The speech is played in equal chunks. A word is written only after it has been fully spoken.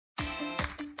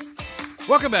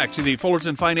Welcome back to the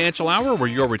Fullerton Financial Hour, where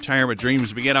your retirement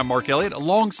dreams begin. I'm Mark Elliott,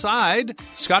 alongside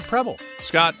Scott Preble.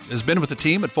 Scott has been with the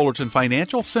team at Fullerton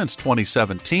Financial since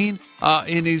 2017,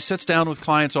 and he sits down with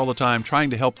clients all the time, trying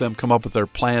to help them come up with their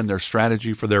plan, their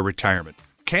strategy for their retirement.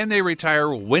 Can they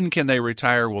retire? When can they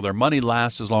retire? Will their money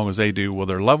last as long as they do? Will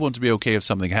their loved ones be okay if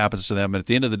something happens to them? And at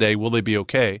the end of the day, will they be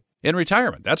okay in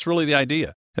retirement? That's really the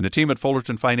idea. And the team at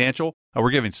Fullerton Financial, we're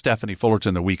giving Stephanie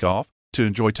Fullerton the week off to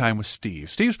enjoy time with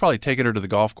Steve. Steve's probably taking her to the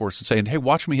golf course and saying, hey,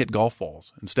 watch me hit golf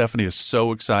balls. And Stephanie is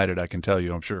so excited, I can tell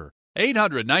you, I'm sure.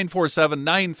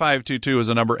 800-947-9522 is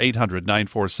the number,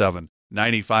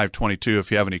 800-947-9522 if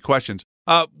you have any questions.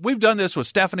 We've done this with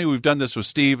Stephanie. We've done this with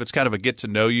Steve. It's kind of a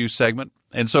get-to-know-you segment.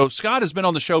 And so Scott has been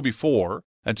on the show before,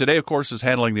 and today, of course, is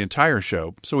handling the entire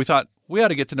show. So we thought we ought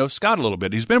to get to know Scott a little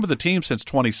bit. He's been with the team since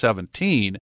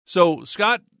 2017. So,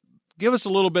 Scott, give us a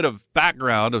little bit of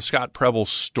background of Scott Preble's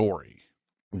story.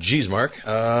 Geez, Mark,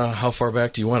 how far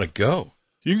back do you want to go?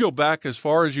 You can go back as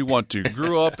far as you want to.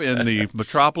 Grew up in the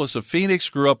metropolis of Phoenix,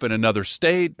 grew up in another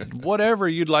state, whatever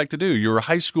you'd like to do. You were a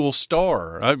high school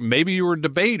star. Maybe you were a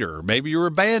debater. Maybe you were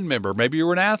a band member. Maybe you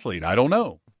were an athlete. I don't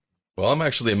know. Well, I'm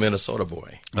actually a Minnesota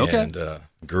boy. Okay. And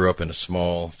grew up in a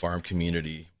small farm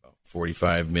community about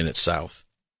 45 minutes south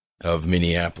of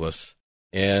Minneapolis.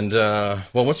 And,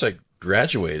 once I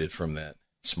graduated from that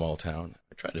small town,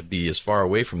 I tried to be as far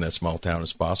away from that small town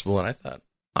as possible, and I thought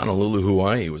Honolulu,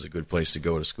 Hawaii was a good place to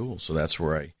go to school, so that's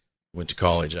where I went to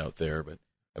college out there. But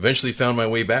eventually found my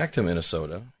way back to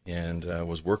Minnesota and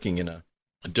was working in a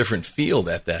different field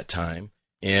at that time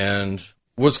and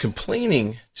was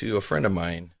complaining to a friend of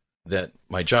mine that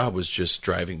my job was just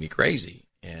driving me crazy.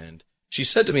 And she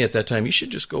said to me at that time, you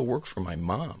should just go work for my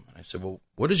mom. And I said, well,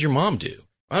 what does your mom do?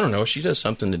 I don't know. She does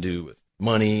something to do with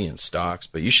money and stocks,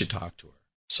 but you should talk to her.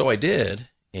 So I did,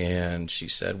 and she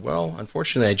said, well,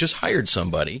 unfortunately, I just hired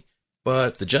somebody,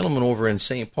 but the gentleman over in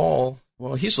St. Paul,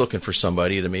 well, he's looking for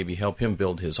somebody to maybe help him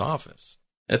build his office.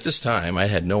 At this time, I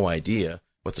had no idea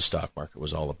what the stock market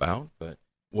was all about, but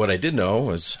what I did know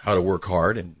was how to work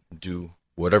hard and do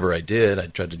whatever I did. I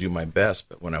tried to do my best,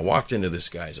 but when I walked into this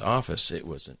guy's office, it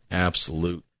was an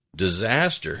absolute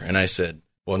disaster, and I said,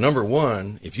 well, number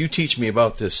one, if you teach me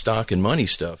about this stock and money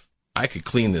stuff, I could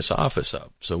clean this office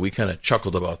up. So we kind of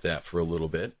chuckled about that for a little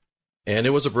bit. And it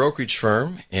was a brokerage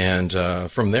firm. And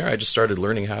from there, I just started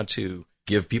learning how to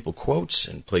give people quotes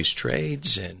and place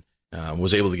trades and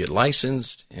was able to get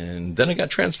licensed. And then I got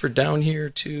transferred down here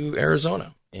to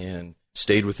Arizona and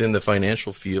stayed within the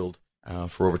financial field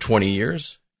for over 20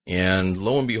 years. And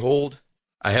lo and behold,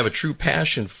 I have a true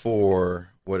passion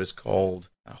for what is called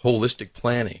holistic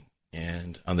planning.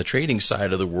 And on the trading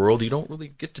side of the world, you don't really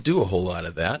get to do a whole lot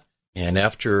of that. And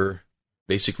after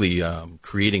basically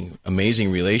creating amazing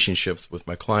relationships with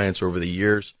my clients over the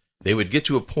years, they would get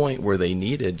to a point where they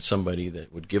needed somebody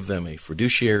that would give them a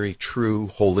fiduciary,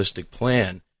 true, holistic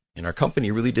plan. And our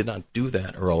company really did not do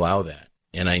that or allow that.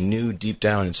 And I knew deep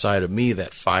down inside of me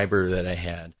that fiber that I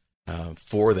had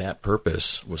for that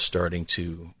purpose was starting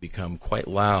to become quite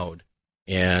loud,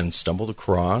 and stumbled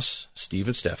across Steve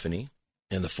and Stephanie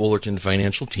and the Fullerton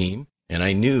Financial team, and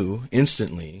I knew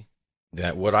instantly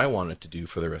that what I wanted to do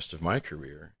for the rest of my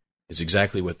career is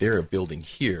exactly what they're building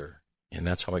here, and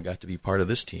that's how I got to be part of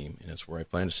this team, and it's where I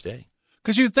plan to stay.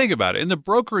 Because you think about it, in the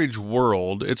brokerage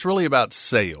world, it's really about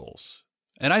sales.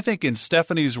 And I think in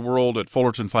Stephanie's world at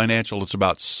Fullerton Financial, it's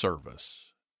about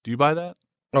service. Do you buy that?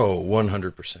 Oh,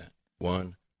 100%.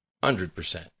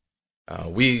 100%.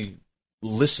 We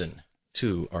listen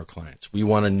to our clients. We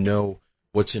want to know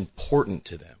what's important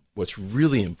to them, what's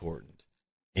really important.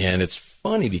 And it's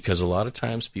funny because a lot of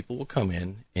times people will come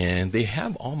in and they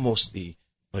have almost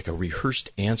like a rehearsed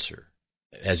answer,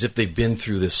 as if they've been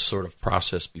through this sort of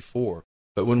process before.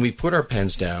 But when we put our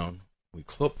pens down, we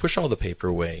push all the paper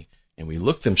away, and we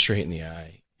look them straight in the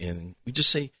eye, and we just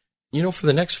say, for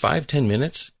the next 5-10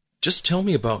 minutes, just tell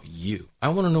me about you. I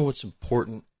want to know what's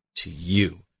important to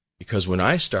you. Because when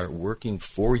I start working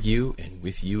for you and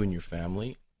with you and your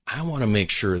family, I want to make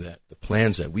sure that the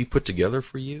plans that we put together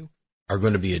for you are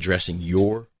going to be addressing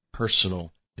your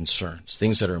personal concerns,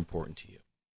 things that are important to you.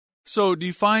 So do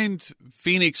you find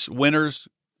Phoenix winters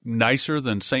nicer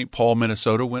than St. Paul,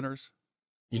 Minnesota winters?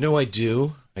 I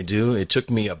do. It took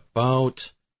me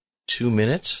about 2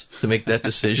 minutes to make that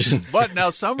decision. But now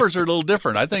summers are a little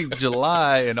different. I think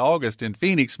July and August in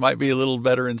Phoenix might be a little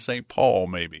better in St. Paul,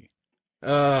 maybe.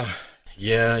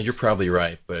 Yeah, you're probably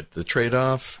right. But the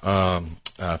trade-off,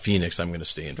 Phoenix, I'm going to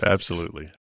stay in Phoenix. Absolutely.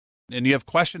 And you have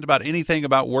questions about anything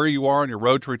about where you are on your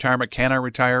road to retirement? Can I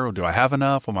retire? Or do I have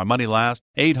enough? Will my money last?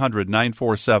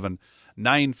 800-947-9522.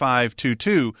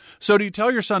 800-942-9522. So do you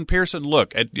tell your son Pearson,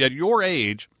 look, at your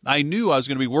age, I knew I was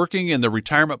going to be working in the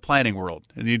retirement planning world.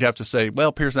 And you'd have to say,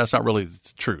 well, Pearson, that's not really the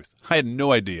truth. I had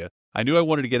no idea. I knew I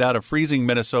wanted to get out of freezing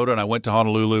Minnesota, and I went to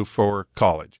Honolulu for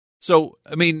college. So,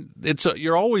 I mean,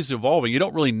 you're always evolving. You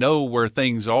don't really know where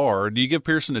things are. Do you give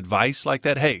Pearson advice like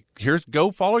that? Hey,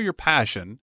 go follow your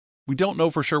passion. We don't know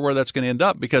for sure where that's going to end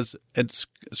up because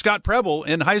Scott Preble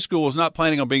in high school was not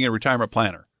planning on being a retirement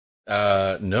planner.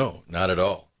 No, not at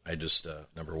all. I just,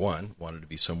 number one, wanted to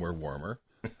be somewhere warmer.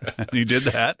 You did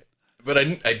that. But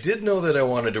I did know that I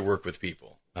wanted to work with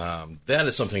people. That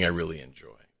is something I really enjoy.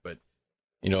 But,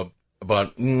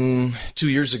 about 2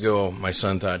 years ago, my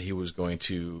son thought he was going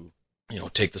to,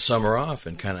 take the summer off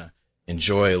and kind of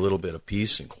enjoy a little bit of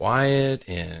peace and quiet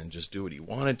and just do what he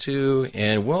wanted to.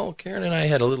 And, well, Karen and I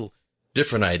had a little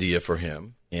different idea for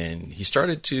him. And he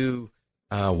started to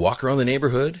walk around the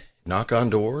neighborhood, knock on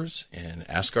doors, and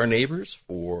ask our neighbors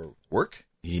for work.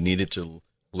 He needed to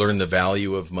learn the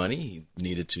value of money. He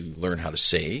needed to learn how to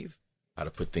save, how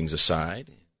to put things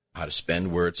aside, how to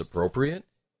spend where it's appropriate.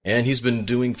 And he's been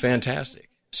doing fantastic.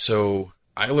 So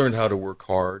I learned how to work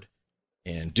hard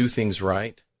and do things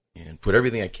right and put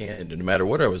everything I can into no matter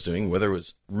what I was doing, whether it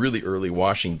was really early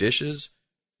washing dishes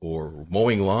or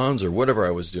mowing lawns or whatever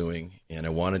I was doing. And I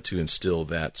wanted to instill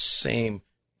that same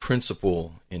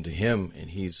principle into him, and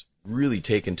he's really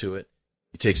taken to it.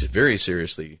 He takes it very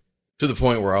seriously to the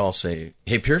point where I'll say,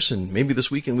 hey, Pearson, maybe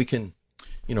this weekend we can,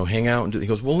 hang out and do. He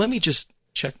goes, well, let me just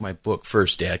check my book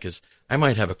first, Dad, because I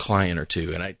might have a client or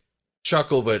two. And I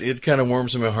chuckle, but it kind of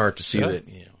warms my heart to see that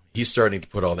he's starting to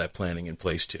put all that planning in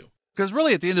place too. Because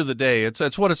really, at the end of the day,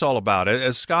 it's what it's all about.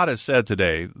 As Scott has said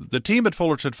today, the team at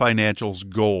Fullerton Financial's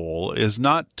goal is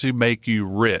not to make you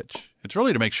rich. It's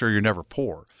really to make sure you're never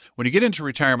poor. When you get into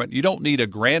retirement, you don't need a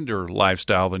grander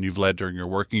lifestyle than you've led during your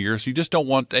working years. You just don't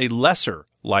want a lesser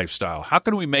lifestyle. How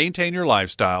can we maintain your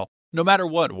lifestyle no matter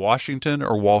what Washington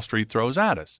or Wall Street throws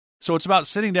at us? So it's about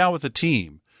sitting down with the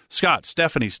team, Scott,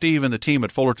 Stephanie, Steve, and the team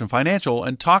at Fullerton Financial,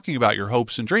 and talking about your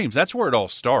hopes and dreams. That's where it all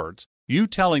starts. You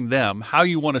telling them how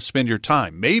you want to spend your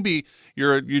time. Maybe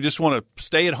you just want to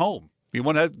stay at home. You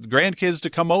want the grandkids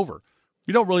to come over.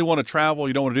 You don't really want to travel.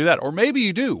 You don't want to do that. Or maybe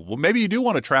you do. Well, maybe you do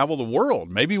want to travel the world.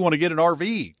 Maybe you want to get an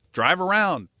RV, drive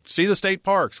around, see the state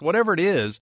parks, whatever it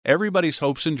is. Everybody's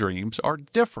hopes and dreams are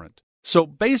different. So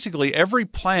basically, every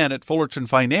plan at Fullerton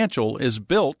Financial is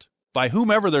built by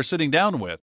whomever they're sitting down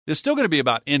with. It's still going to be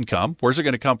about income. Where's it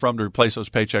going to come from to replace those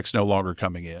paychecks no longer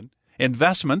coming in?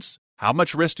 Investments. How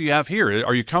much risk do you have here?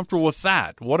 Are you comfortable with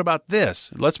that? What about this?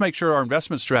 Let's make sure our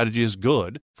investment strategy is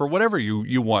good for whatever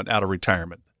you want out of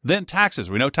retirement. Then taxes.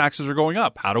 We know taxes are going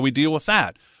up. How do we deal with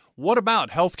that? What about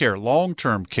healthcare,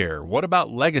 long-term care? What about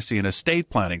legacy and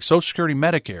estate planning, Social Security,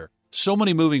 Medicare? So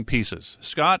many moving pieces.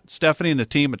 Scott, Stephanie, and the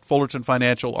team at Fullerton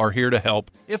Financial are here to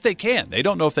help if they can. They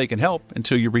don't know if they can help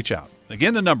until you reach out.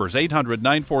 Again, the number is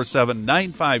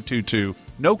 800-947-9522.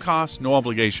 No cost, no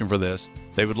obligation for this.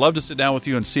 They would love to sit down with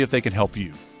you and see if they can help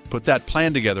you put that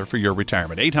plan together for your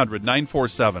retirement.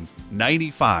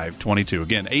 800-947-9522.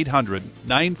 Again,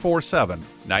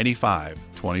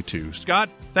 800-947-9522. Scott,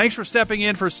 thanks for stepping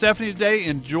in for Stephanie today.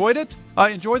 Enjoyed it.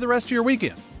 Enjoy the rest of your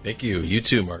weekend. Thank you. You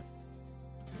too, Mark.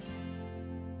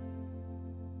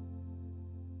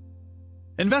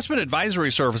 Investment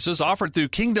advisory services offered through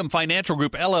Kingdom Financial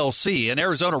Group, LLC, an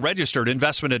Arizona-registered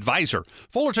investment advisor.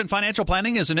 Fullerton Financial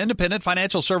Planning is an independent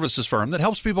financial services firm that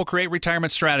helps people create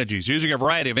retirement strategies using a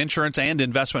variety of insurance and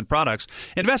investment products.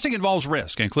 Investing involves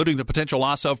risk, including the potential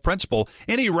loss of principal.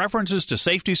 Any references to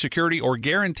safety, security, or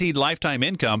guaranteed lifetime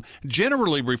income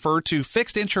generally refer to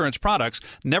fixed insurance products,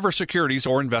 never securities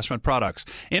or investment products.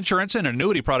 Insurance and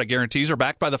annuity product guarantees are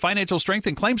backed by the financial strength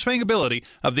and claims-paying ability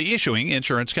of the issuing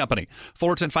insurance company.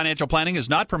 Fullerton Financial Planning is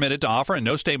not permitted to offer, and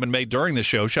no statement made during this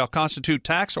show shall constitute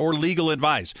tax or legal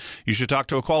advice. You should talk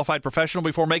to a qualified professional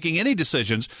before making any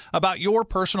decisions about your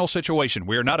personal situation.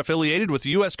 We are not affiliated with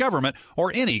the U.S. government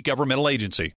or any governmental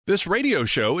agency. This radio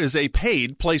show is a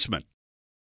paid placement.